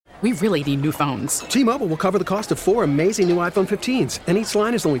We really need new phones. T-Mobile will cover the cost of 4 amazing new iPhone 15s, and each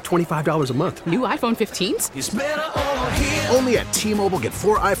line is only $25 a month. New iPhone 15s? It's better over here. Only at T-Mobile, get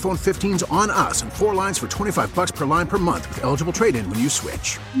 4 iPhone 15s on us and 4 lines for $25 per line per month with eligible trade-in when you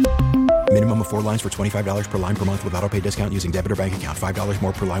switch. Minimum of 4 lines for $25 per line per month with autopay discount using debit or bank account. $5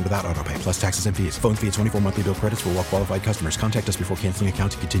 more per line without autopay, plus taxes and fees. Phone fee at 24 monthly bill credits for well-qualified customers. Contact us before canceling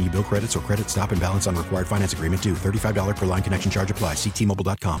account to continue bill credits or credit stop and balance on required finance agreement due. $35 per line connection charge applies. See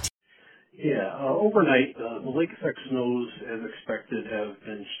T-Mobile.com. Yeah, overnight, the lake effect snows, as expected, have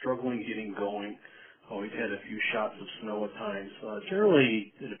been struggling getting going. We've had a few shots of snow at times.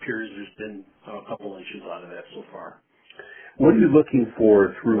 Generally, it appears there's been a couple inches out of that so far. What are you looking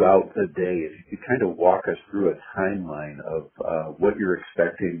for throughout the day? If you could kind of walk us through a timeline of what you're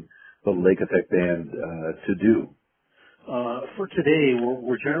expecting the lake effect band to do. For today,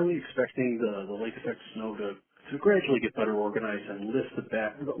 we're generally expecting the lake effect snow to gradually get better organized and lift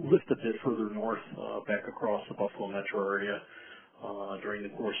a bit further north, back across the Buffalo metro area during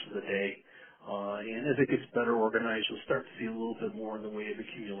the course of the day. And as it gets better organized, you'll start to see a little bit more in the way of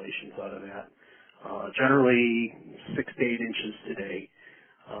accumulations out of that. Generally 6 to 8 inches today.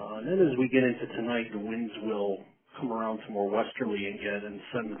 And then as we get into tonight, the winds will come around to more westerly again and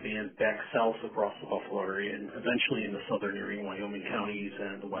send the band back south across the Buffalo area and eventually in the southern Erie, Wyoming counties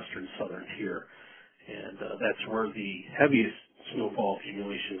and the western southern tier. And that's where the heaviest snowfall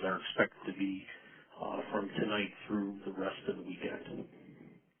accumulations are expected to be from tonight through the rest of the weekend.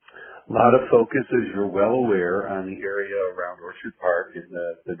 A lot of focus, as you're well aware, on the area around Orchard Park in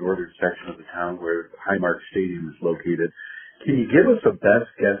the northern section of the town where Highmark Stadium is located. Can you give us a best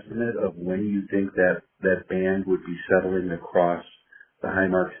guesstimate of when you think that band would be settling across the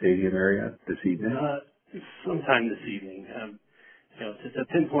Highmark Stadium area this evening? Sometime this evening. To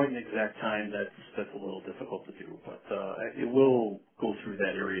pinpoint an exact time, that's a little difficult to do, but it will go through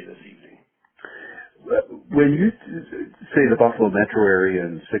that area this evening. When you say the Buffalo metro area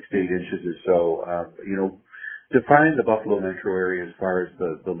in 6 to 8 inches or so, define the Buffalo metro area as far as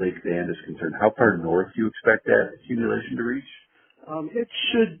the lake band is concerned. How far north do you expect that accumulation to reach? It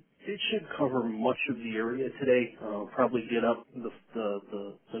should cover much of the area today. Probably get up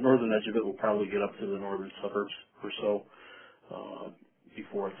the northern edge of it will probably get up to the northern suburbs or so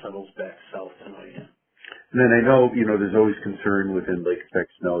before it settles back south tonight. And then I know, there's always concern within lake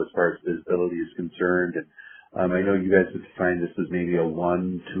effect snow as far as visibility is concerned. And I know you guys have defined this as maybe a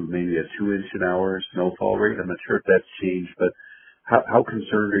 1 to maybe a 2 inch an hour snowfall rate. I'm not sure if that's changed, but how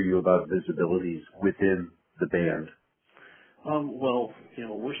concerned are you about visibility within the band?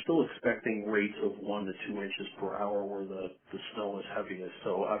 We're still expecting rates of 1 to 2 inches per hour where the snow is heaviest.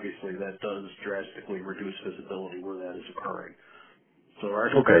 So obviously that does drastically reduce visibility where that is occurring. So our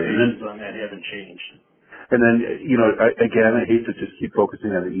expectations on that haven't changed. And then, again, I hate to just keep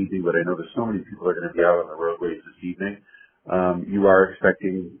focusing on the evening, but I know there's so many people are going to be out on the roadways this evening. You are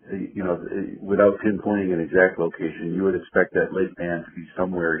expecting, without pinpointing an exact location, you would expect that lake band to be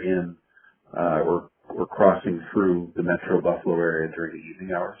somewhere in or crossing through the metro Buffalo area during the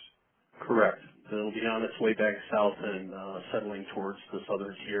evening hours? Correct. It'll be on its way back south and settling towards the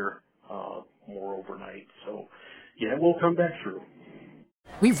southern tier more overnight. So, yeah, it will come back through.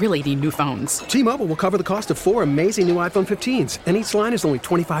 We really need new phones. T-Mobile will cover the cost of 4 amazing new iPhone 15s, and each line is only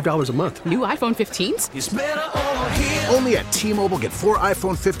 $25 a month. New iPhone 15s? It's better over here. Only at T-Mobile, get 4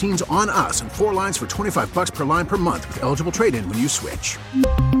 iPhone 15s on us and 4 lines for $25 per line per month with eligible trade-in when you switch.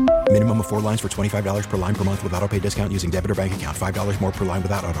 Minimum of 4 lines for $25 per line per month with autopay discount using debit or bank account. $5 more per line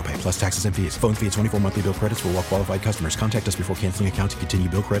without autopay, plus taxes and fees. Phone fee at 24 monthly bill credits for well-qualified customers. Contact us before canceling account to continue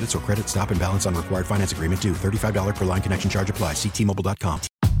bill credits or credit stop and balance on required finance agreement due. $35 per line connection charge applies. See T-Mobile.com.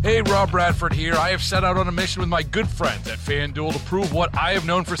 Hey, Rob Bradford here. I have set out on a mission with my good friends at FanDuel to prove what I have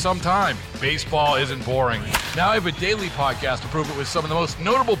known for some time. Baseball isn't boring. Now I have a daily podcast to prove it with some of the most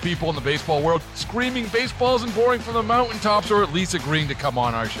notable people in the baseball world, screaming baseball isn't boring from the mountaintops, or at least agreeing to come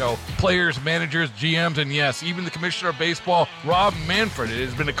on our show. Players, managers, GMs, and yes, even the commissioner of baseball, Rob Manfred. It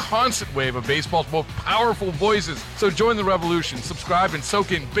has been a constant wave of baseball's most powerful voices. So join the revolution. Subscribe and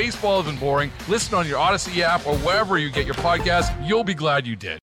soak in Baseball Isn't Boring. Listen on your Odyssey app or wherever you get your podcasts. You'll be glad you did.